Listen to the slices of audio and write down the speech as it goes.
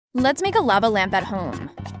Let's make a lava lamp at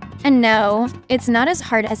home. And no, it's not as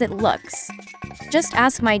hard as it looks. Just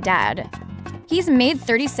ask my dad. He's made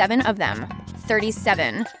 37 of them.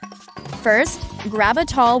 37. First, grab a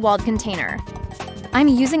tall walled container. I'm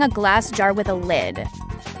using a glass jar with a lid.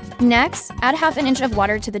 Next, add ½ inch of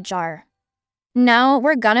water to the jar. Now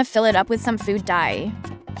we're gonna fill it up with some food dye.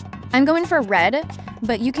 I'm going for red,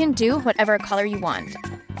 but you can do whatever color you want.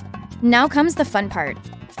 Now comes the fun part.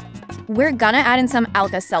 We're gonna add in some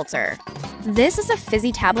Alka-Seltzer. This is a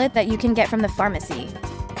fizzy tablet that you can get from the pharmacy.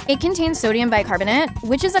 It contains sodium bicarbonate,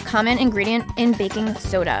 which is a common ingredient in baking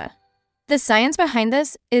soda. The science behind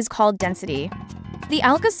this is called density. The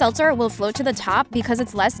Alka-Seltzer will float to the top because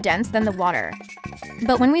it's less dense than the water.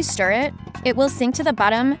 But when we stir it, it will sink to the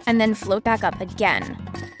bottom and then float back up again.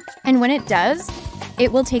 And when it does,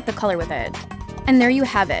 it will take the color with it. And there you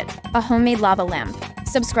have it, a homemade lava lamp.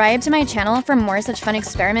 Subscribe to my channel for more such fun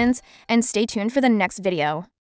experiments and stay tuned for the next video.